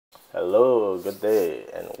Hello, good day,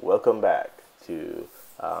 and welcome back to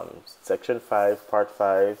Section 5, Part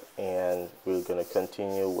 5, and we're going to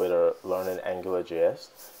continue with our learning AngularJS.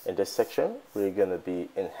 In this section, we're going to be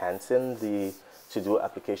enhancing the to-do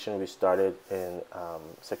application we started in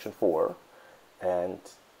Section 4, and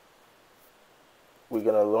we're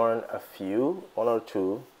going to learn one or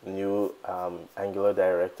two new Angular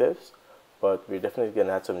directives, but we're definitely going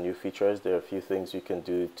to add some new features. There are a few things you can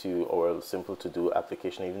do to our simple to-do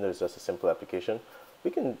application. Even though it's just a simple application, we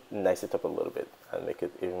can nice it up a little bit and make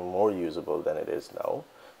it even more usable than it is now.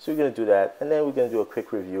 So we're going to do that, and then we're going to do a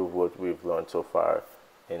quick review of what we've learned so far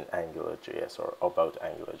in AngularJS, or about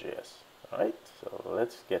AngularJS. All right, so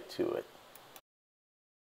let's get to it.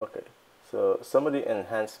 Okay, so some of the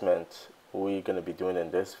enhancements we're going to be doing in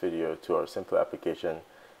this video to our simple application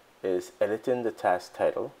is editing the task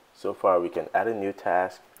title. So far we can add a new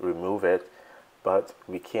task, remove it, but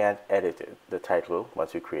we can't edit it, the title,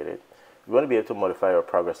 once we create it. We want to be able to modify our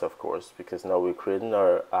progress, of course, because now we're creating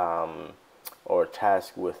our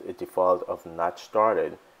task with a default of not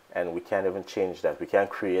started, and we can't even change that. We can't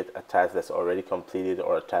create a task that's already completed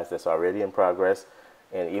or a task that's already in progress.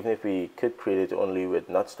 And even if we could create it only with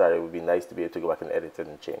not started, it would be nice to be able to go back and edit it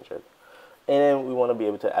and change it. And then we want to be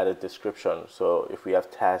able to add a description. So if we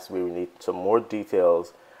have tasks where we need some more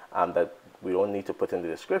details that we don't need to put in the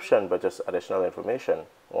description, but just additional information,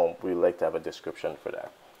 well, we like to have a description for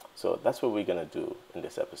that. So that's what we're going to do in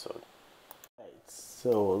this episode. Right,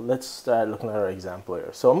 so let's start looking at our example here.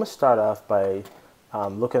 So I'm going to start off by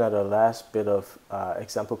looking at our last bit of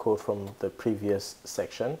example code from the previous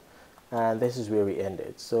section. And this is where we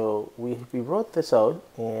ended. So we wrote this out,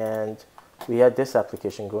 and we had this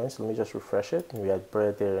application going. So let me just refresh it. And we had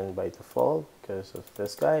bread there in by default because of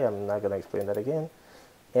this guy. I'm not going to explain that again.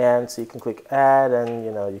 And so you can click add, and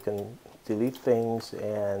you can delete things,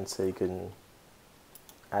 and so you can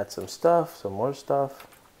add some stuff, some more stuff,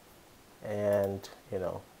 and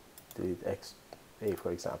delete XA,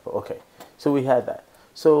 for example. Okay, so we had that.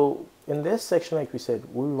 So in this section, like we said,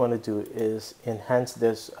 what we want to do is enhance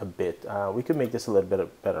this a bit. We could make this a little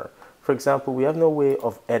bit better. For example, we have no way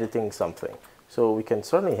of editing something, so we can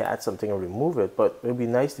certainly add something and remove it, but it would be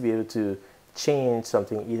nice to be able to change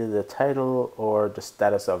something, either the title or the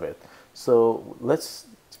status of it. So let's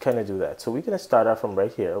kind of do that. So we're going to start out from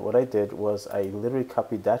right here. What I did was I literally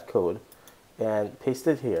copied that code and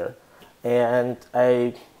pasted here, and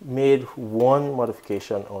I made one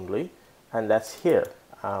modification only, and that's here.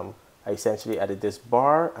 I essentially added this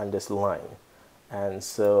bar and this line. And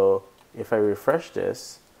so if I refresh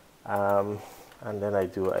this, and then I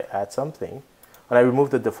add something, and I remove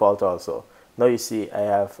the default also. Now you see I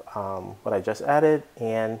have what I just added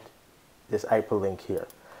and this hyperlink here.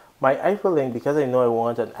 My hyperlink, because I know I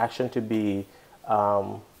want an action to be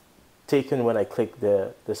taken when I click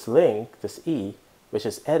this link, this E, which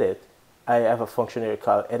is edit, I have a function here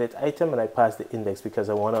called edit item, and I pass the index because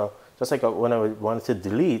I want to, just like when I wanted to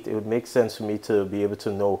delete, it would make sense for me to be able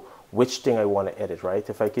to know which thing I want to edit, right?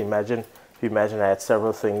 If you imagine I had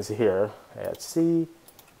several things here. I had C,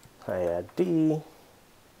 I had D.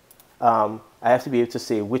 I have to be able to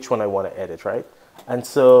say which one I want to edit, right? And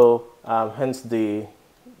so hence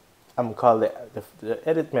I'm called the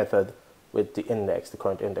edit method with the index, the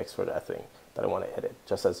current index for that thing that I want to edit,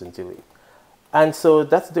 just as in delete. And so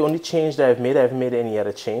that's the only change that I've made. I haven't made any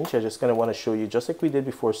other change. I just kind of want to show you, just like we did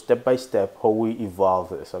before, step by step, how we evolve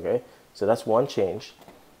this, okay? So that's one change.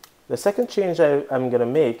 The second change I'm going to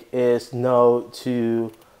make is now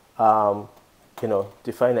to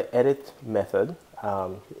define an edit method,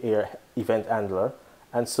 here, event handler,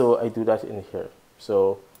 and so I do that in here.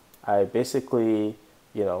 So I basically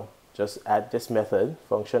just add this method,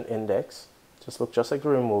 function index, just look just like the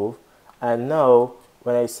remove, and now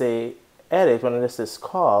when I say edit, when this is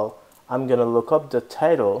call, I'm going to look up the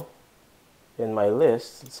title in my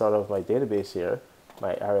list, sort of my database here,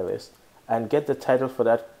 my array list, and get the title for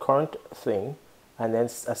that current thing, and then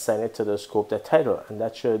assign it to the scope, that title, and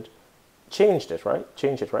that should change it,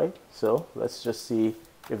 right? So let's just see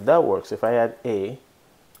if that works. If I add A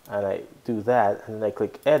and I do that and then I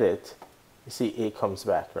click edit, you see A comes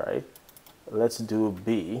back, right? Let's do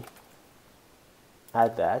B,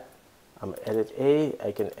 add that, I'm edit A,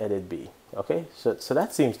 I can edit B. Okay, so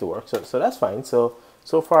that seems to work, so that's fine. So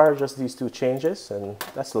far just these two changes, and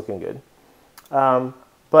that's looking good.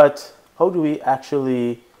 But how do we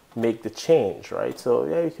actually make the change, right? So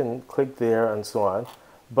yeah, you can click there and so on.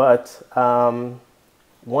 But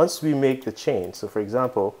once we make the change, so for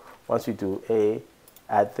example, once we do A,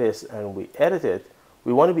 add this, and we edit it,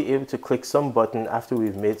 we want to be able to click some button after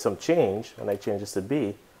we've made some change. When I change this to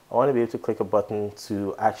B, I want to be able to click a button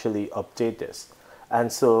to actually update this.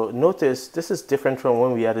 And so notice this is different from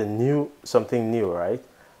when we add something new, right?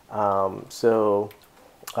 I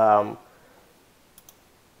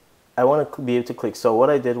want to be able to click. So what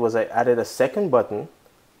I did was I added a second button,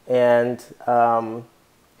 and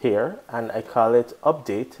here, and I call it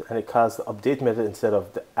update, and it calls the update method instead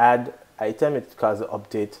of the add item, it calls the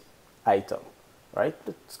update item, right?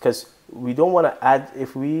 Because we don't want to add.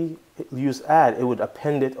 If we use add, it would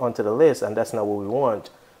append it onto the list, and that's not what we want.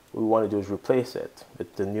 What we want to do is replace it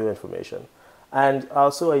with the new information. And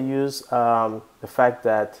also I use the fact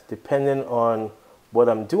that depending on what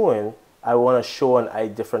I'm doing, I want to show and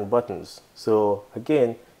hide different buttons. So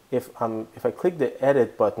again, if I click the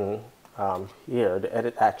edit button here, the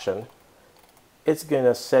edit action, it's going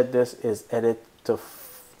to set this as edit to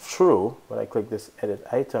true. When I click this edit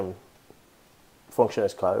item function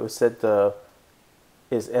is called, it will set the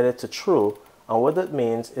is edit to true. And what that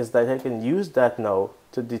means is that I can use that now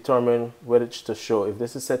to determine whether it's to show. If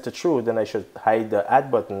this is set to true, then I should hide the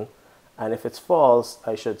add button, and if it's false,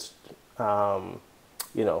 I should show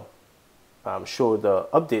the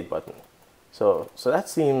update button. So that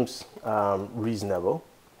seems reasonable.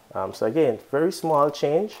 So again, very small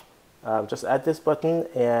change. Just add this button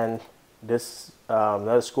and this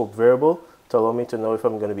another scope variable to allow me to know if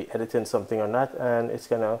I'm going to be editing something or not, and it's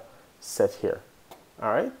going to set here. All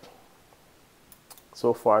right.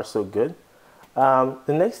 So far, so good. The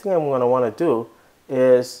next thing I'm going to want to do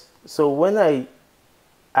is, so when I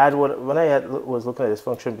was looking at this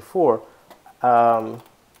function before,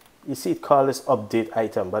 you see it called this update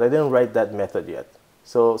item, but I didn't write that method yet.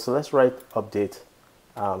 So let's write update,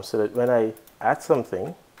 so that when I add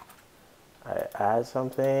something,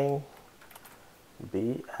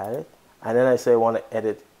 B, add it, and then I say I want to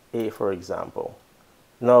edit A, for example.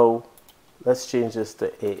 Now let's change this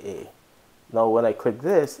to AA. Now when I click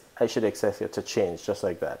this, I should expect it to change just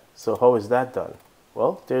like that. So how is that done?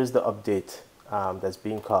 Well, there's the update that's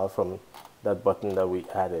being called from that button that we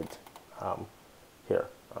added here.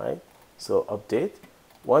 All right. So update.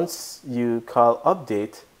 Once you call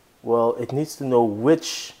update, well, it needs to know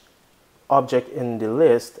which object in the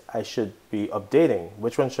list I should be updating.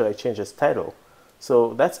 Which one should I change its title?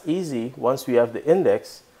 So that's easy. Once we have the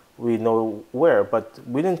index, we know where, but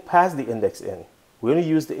we didn't pass the index in. We only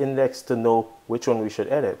use the index to know which one we should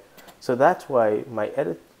edit. So that's why my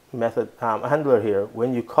edit method handler here,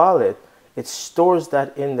 when you call it, it stores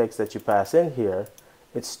that index that you pass in here.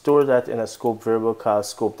 It stores that in a scope variable called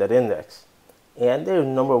scope.index. And there are a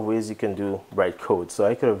number of ways you can write code. So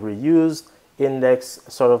I could have reused index,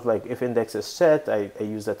 sort of like if index is set, I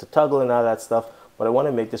use that to toggle and all that stuff, but I want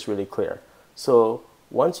to make this really clear. So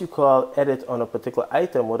once you call edit on a particular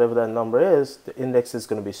item, whatever that number is, the index is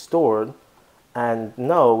going to be stored. And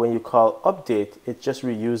now when you call update, it just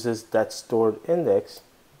reuses that stored index,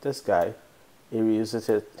 this guy, it reuses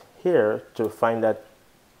it here to find that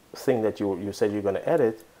thing that you said you're going to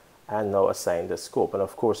edit, and now assign the scope. And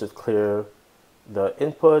of course it clears the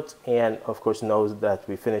input, and of course now that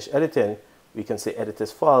we finish editing, we can say edit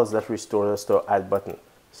is false. That restores us to our add button.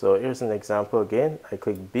 So here's an example again. I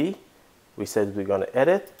click B. We said we're going to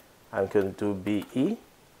edit. I'm going to do BE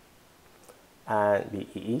and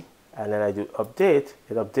BEE. And then I do update.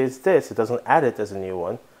 It updates this. It doesn't add it as a new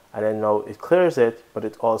one. And then now it clears it, but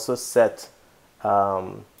it also set,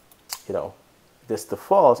 this to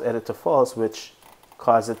false, edit to false, which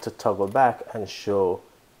causes it to toggle back and show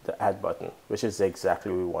the add button, which is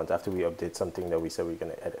exactly what we want after we update something that we said we're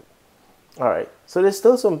going to edit. All right. So there's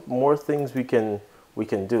still some more things we can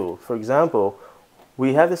do. For example,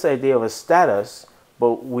 we have this idea of a status,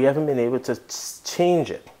 but we haven't been able to change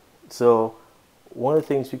it. So one of the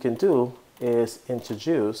things we can do is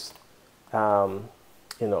introduce, just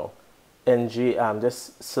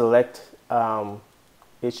select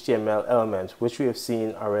HTML element, which we have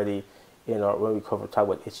seen already when we talk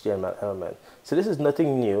about HTML element. So this is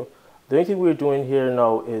nothing new. The only thing we're doing here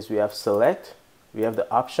now is we have select, we have the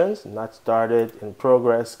options, not started, in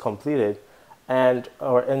progress, completed, and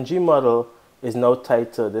our ng model is now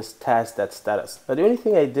tied to this task.status. Now the only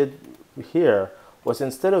thing I did here was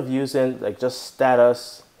instead of using like just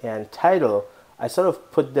status and title, I sort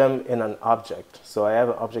of put them in an object. So I have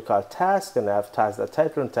an object called task, and I have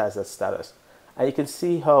task.title and task.status. And you can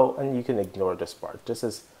see how, and you can ignore this part.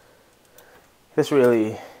 This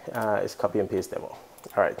really is copy and paste demo.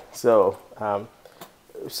 All right, so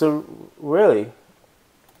really,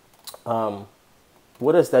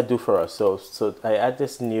 what does that do for us? So I add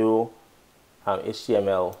this new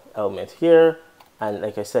HTML element here. And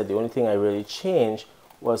like I said, the only thing I really changed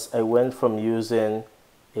was I went from using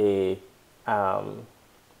a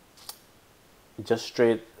just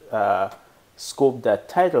straight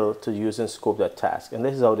scope.title to using scope.task. And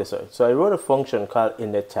this is how this works. So I wrote a function called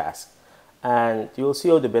initTask, and you'll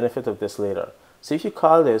see all the benefit of this later. So if you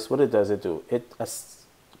call this, what it does it do? It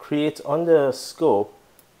creates on the scope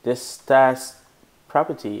this task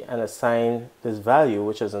property and assign this value,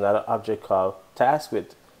 which is another object called task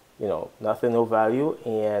with, nothing, no value,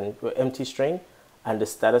 and empty string, and the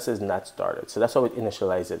status is not started. So that's how it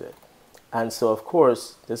initializes it. And so of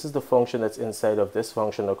course, this is the function that's inside of this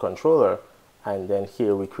function or controller. And then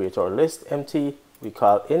here we create our list empty. We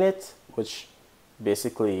call init, which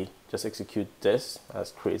basically just execute this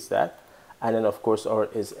as creates that. And then of course our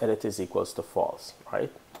edit is equals to false,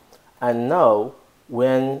 right? And now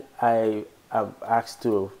when I am asked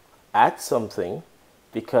to add something,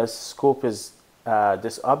 because scope is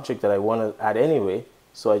this object that I want to add anyway,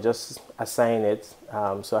 so I just assign it.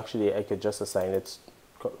 So actually I could just assign it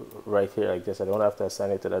right here like this. I don't have to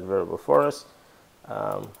assign it to that variable for us.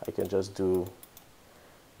 I can just do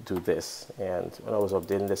this. And when I was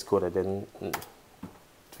updating this code, I didn't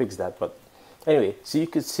fix that, but anyway, so you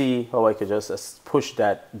could see how I could just push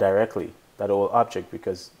that directly, that whole object,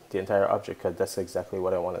 because the entire object, because that's exactly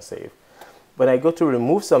what I want to save. When I go to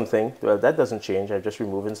remove something, well, that doesn't change. I'm just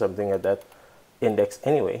removing something at that index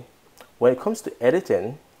anyway. When it comes to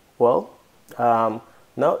editing, well,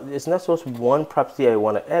 now it's not just one property I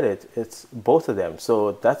want to edit, it's both of them.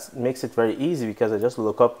 So that makes it very easy, because I just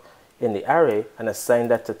look up in the array and assign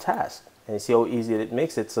that to task. And you see how easy it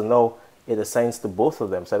makes it. So now it assigns to both of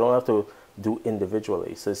them. So I don't have to do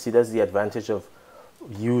individually. So see, that's the advantage of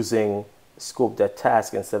using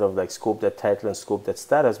scope.task instead of like scope.title and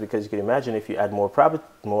scope.status, because you can imagine if you add more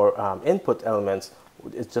input elements,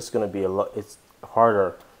 it's just going to be it's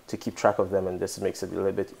harder to keep track of them, and this makes it a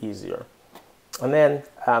little bit easier. And then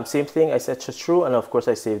same thing, I set to true, and of course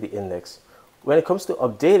I save the index. When it comes to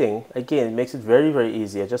updating, again, it makes it very, very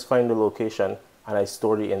easy. I just find the location and I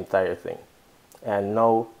store the entire thing. And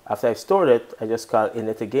now after I've stored it, I just call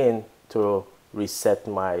init again to reset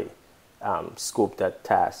my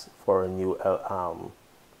scope.task for a new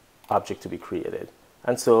object to be created.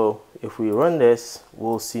 And so if we run this,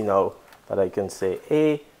 we'll see now that I can say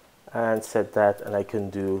A and set that, and I can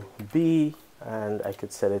do B, and I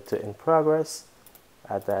could set it to in progress,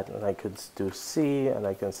 add that, and I could do C, and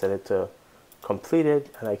I can set it to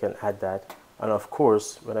completed, and I can add that. And of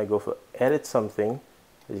course, when I go for edit something,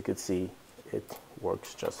 as you can see, it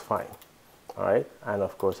works just fine. All right, and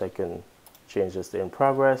of course I can change this to in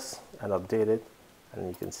progress and update it, and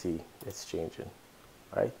you can see it's changing,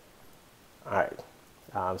 right? All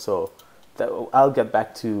right, so I'll get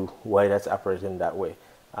back to why that's operating that way.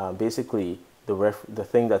 Basically, the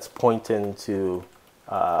thing that's pointing to,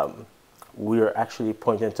 we're actually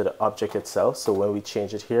pointing to the object itself. So when we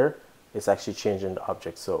change it here, it's actually changing the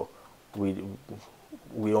object. So we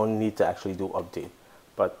don't need to actually do update,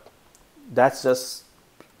 but that's just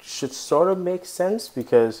should sort of make sense,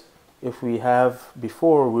 because if we have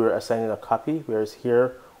before we were assigning a copy, whereas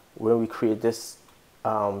here when we create this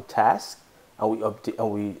task and we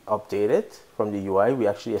update it from the UI, we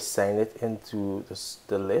actually assign it into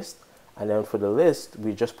the list, and then for the list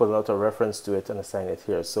we just put out a reference to it and assign it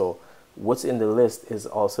here. So what's in the list is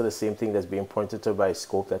also the same thing that's being pointed to by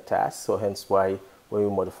scope.task. So hence why when we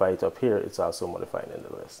modify it up here, it's also modified in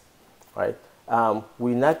the list, right?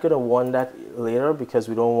 We're not going to want that later, because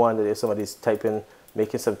we don't want that if somebody's typing,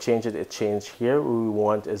 making some changes, it change here. What we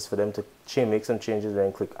want is for them to make some changes and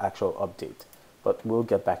then click actual update. But we'll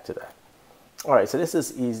get back to that. All right, so this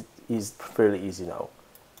is fairly easy now.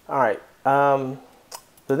 All right,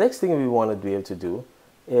 the next thing we want to be able to do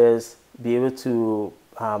is be able to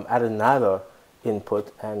add another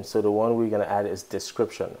input, and so the one we're going to add is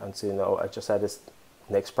description. And so I just add this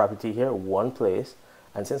next property here, one place,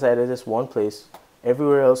 and since I added this one place,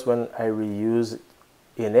 everywhere else when I reuse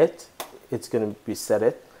init, it's going to be set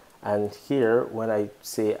it. And here when I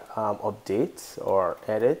say update or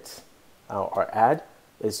edit or add,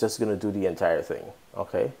 it's just going to do the entire thing.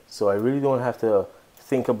 Okay, so I really don't have to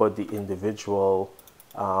think about the individual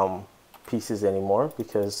pieces anymore,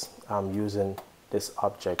 because I'm using this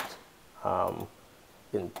object to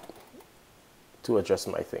address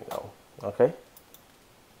my thing now. Okay,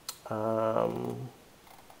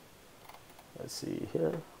 let's see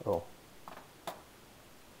here. Oh,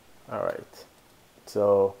 all right,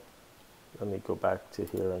 so let me go back to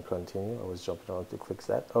here and continue. I was jumping around to click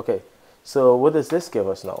that. Okay, so what does this give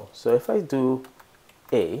us now? So if I do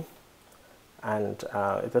A, and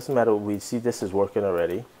it doesn't matter, we see this is working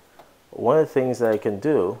already. One of the things that I can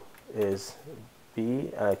do is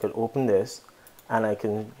B, and I can open this, and I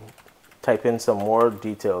can type in some more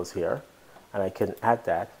details here, and I can add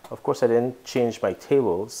that. Of course, I didn't change my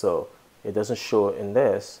table, so it doesn't show in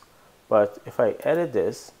this. But if I edit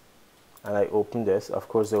this and I open this, of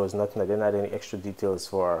course there was nothing, I didn't add any extra details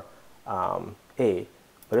for A.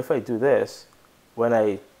 But if I do this, when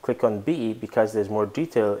I click on B, because there's more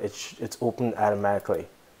detail, it's opened automatically.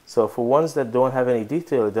 So for ones that don't have any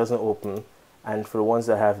detail, it doesn't open, and for the ones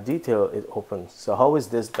that have detail, it opens. So how is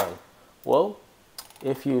this done? Well,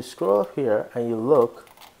 if you scroll up here and you look,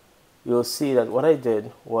 you'll see that what I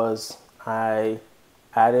did was I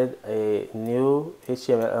added a new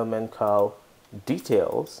HTML element called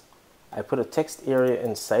details. I put a text area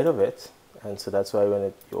inside of it, and so that's why when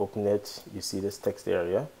you open it, you see this text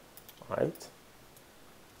area, right?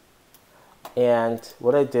 And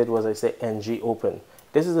what I did was I say ng open.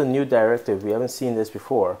 This is a new directive. We haven't seen this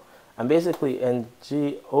before. And basically ng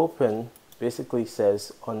open basically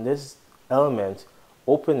says on this element,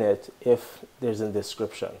 open it if there's a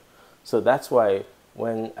description. So that's why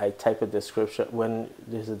when I type a description, when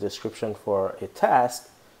there's a description for a task,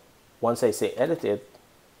 once I say edit it,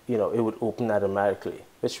 you know, it would open automatically,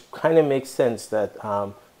 which kind of makes sense that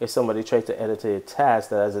if somebody tried to edit a task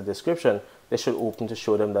that has a description, they should open to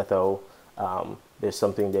show them that, oh, there's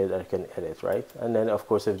something there that I can edit, right? And then of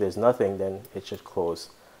course if there's nothing, then it should close.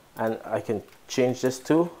 And I can change this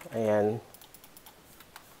too, and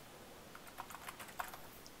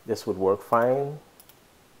this would work fine.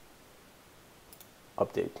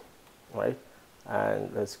 Update, right?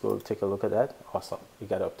 And let's go take a look at that. Awesome, we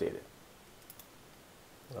got updated.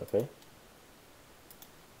 Okay.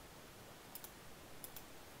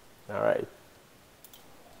 All right.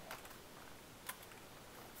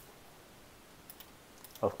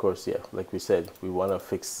 Of course, yeah, like we said, we're gonna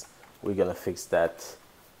fix that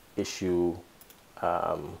issue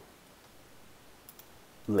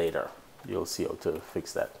later. You'll see how to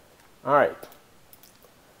fix that. All right.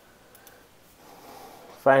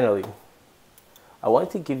 Finally, I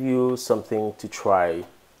want to give you something to try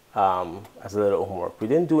as a little homework. We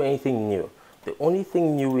didn't do anything new. The only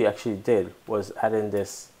thing new we actually did was add in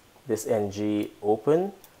this ng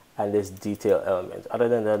open and this detail element. Other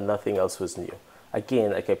than that, nothing else was new.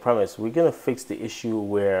 Again, like I promised, we're gonna fix the issue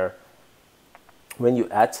where when you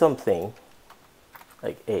add something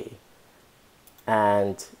like A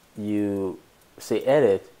and you say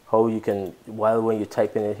edit, how you can, while when you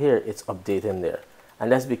type in it here, it's updating there.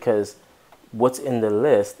 And that's because what's in the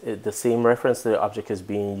list, the same reference to the object is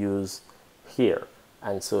being used here.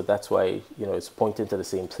 And so that's why, you know, it's pointing to the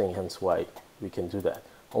same thing, hence why we can do that.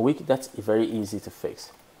 And that's very easy to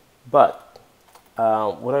fix. But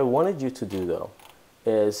what I wanted you to do though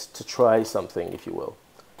is to try something, if you will.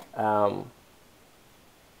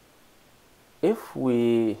 If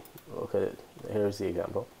we, okay, here's the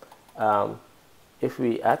example. If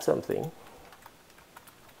we add something,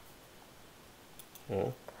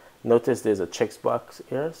 notice there's a checkbox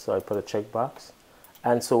here, so I put a checkbox.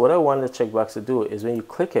 And so what I want the checkbox to do is when you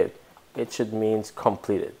click it, it should mean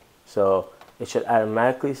completed. So it should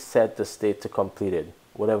automatically set the state to completed,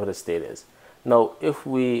 whatever the state is. Now, if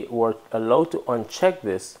we were allowed to uncheck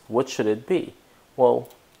this, what should it be? Well,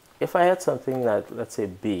 if I had something that, let's say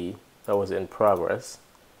B, that was in progress,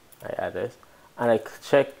 I add this, and I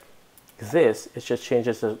check this, it should change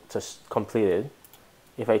it to completed.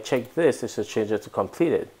 If I check this, it should change it to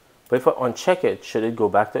completed. But if I uncheck it, should it go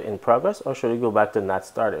back to in progress or should it go back to not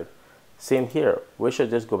started? Same here, where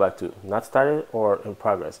should this go back to? Not started or in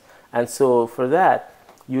progress? And so for that,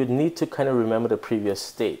 you would need to kind of remember the previous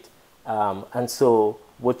state. And so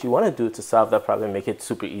what you want to do to solve that problem, make it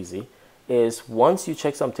super easy, is once you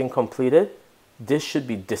check something completed, this should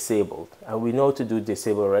be disabled. And we know to do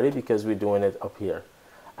disable already because we're doing it up here.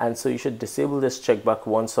 And so you should disable this checkbox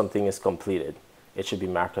once something is completed. It should be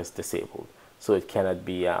marked as disabled. So it cannot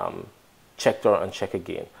be checked or unchecked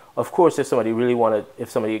again. Of course, if somebody really wanted, if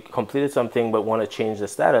somebody completed something but want to change the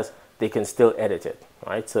status, they can still edit it,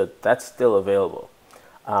 right? So that's still available.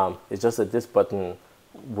 It's just that this button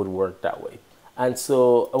would work that way. And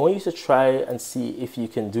so I want you to try and see if you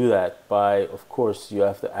can do that by, of course, you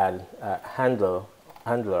have to add a handler,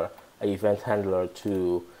 an event handler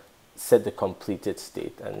to set the completed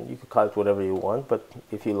state. And you could call it whatever you want, but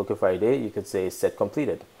if you're looking for a date, you could say set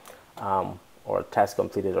completed or task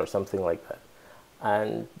completed or something like that.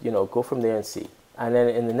 And, you know, go from there and see. And then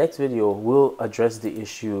in the next video, we'll address the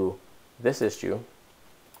issue, this issue,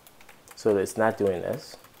 so that it's not doing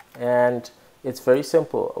this. And it's very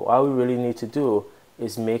simple. All we really need to do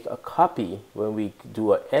is make a copy when we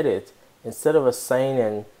do an edit. Instead of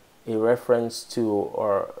assigning a reference to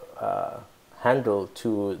or handle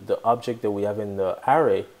to the object that we have in the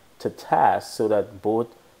array to task, so that both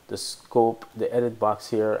the scope, the edit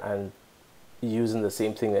box here, and using the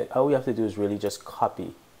same thing, that all we have to do is really just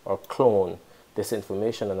copy or clone this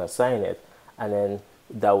information and assign it, and then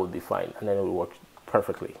that would be fine, and then it would work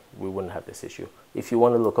perfectly. We wouldn't have this issue. If you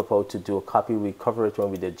want to look up how to do a copy, we covered it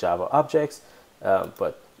when we did Java objects,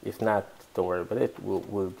 but if not, don't worry about it.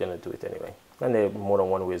 We're gonna do it anyway, and there are more than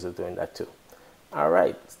one ways of doing that too. All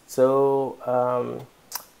right, so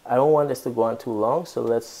I don't want this to go on too long, so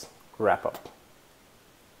let's wrap up.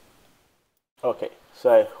 Okay,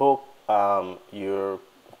 so I hope you're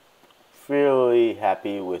fairly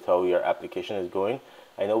happy with how your application is going.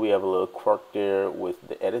 I know we have a little quirk there with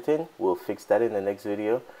the editing. We'll fix that in the next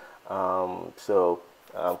video.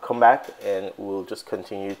 Come back and we'll just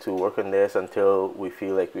continue to work on this until we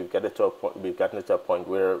feel like we've gotten it to a point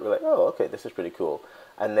where we're like, oh, okay, this is pretty cool.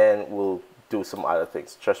 And then we'll do some other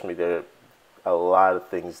things. Trust me, there are a lot of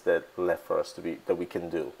things that left for us that we can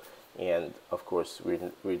do. And of course,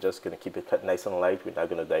 we're just going to keep it nice and light. We're not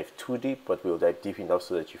going to dive too deep, but we'll dive deep enough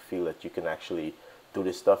so that you feel that you can actually do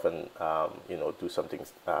this stuff and do something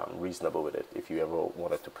reasonable with it if you ever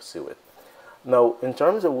wanted to pursue it. Now, in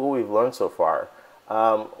terms of what we've learned so far,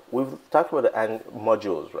 we've talked about the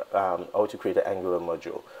modules, how to create an Angular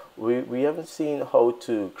module. We haven't seen how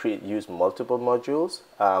to use multiple modules,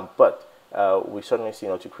 but we've certainly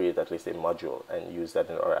seen how to create at least a module and use that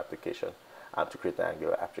in our application to create an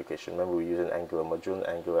Angular application. Remember, we're using Angular module and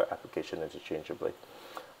Angular application interchangeably.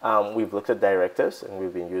 We've looked at directives, and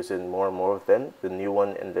we've been using more and more of them. The new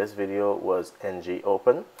one in this video was ng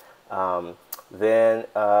open. Then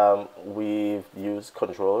we've used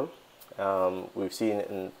controllers. We've seen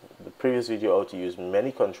in the previous video how to use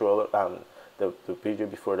many controllers. The video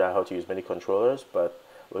before that how to use many controllers, but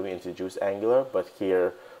when we introduced Angular. But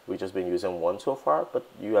here we've just been using one so far. But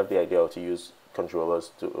you have the idea how to use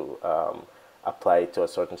controllers to apply to a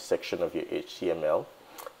certain section of your HTML.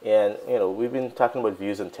 And we've been talking about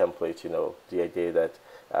views and templates. The idea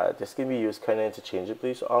that this can be used kind of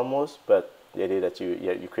interchangeably, almost, but the idea that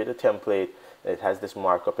you create a template, it has this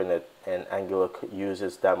markup in it, and Angular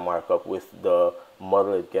uses that markup with the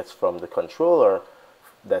model it gets from the controller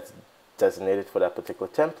that's designated for that particular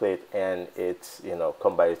template, and it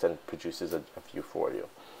combines and produces a view for you.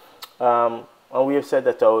 And we have said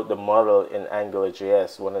that the model in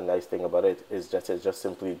AngularJS, one of the nice things about it is that it's just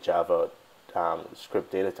simply Java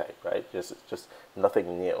script data type, right? Just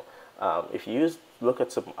nothing new. If you look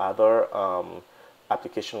at some other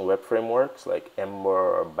application web frameworks like Ember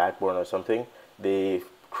or Backbone or something, they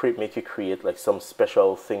make you create like some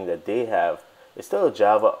special thing that they have. It's still a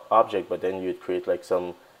Java object, but then you'd create like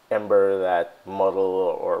some Ember that model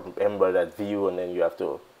or Ember that view, and then you have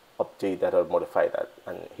to update that or modify that.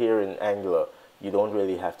 And here in Angular, you don't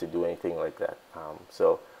really have to do anything like that.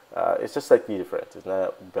 It's just slightly different. It's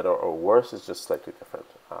not better or worse. It's just slightly different.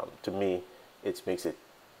 To me, it makes it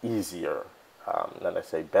easier. Not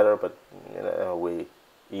necessarily better, but in a way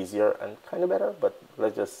easier and kind of better. But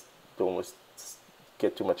let's just don't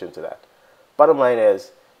get too much into that. Bottom line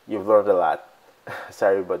is, you've learned a lot.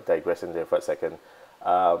 Sorry about digressing there for a second.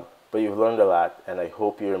 But you've learned a lot, and I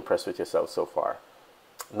hope you're impressed with yourself so far.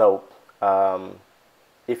 Now,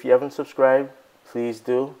 if you haven't subscribed, please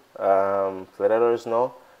do. Let others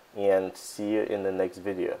know, and see you in the next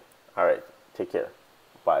video. All right, take care.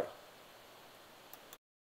 Bye.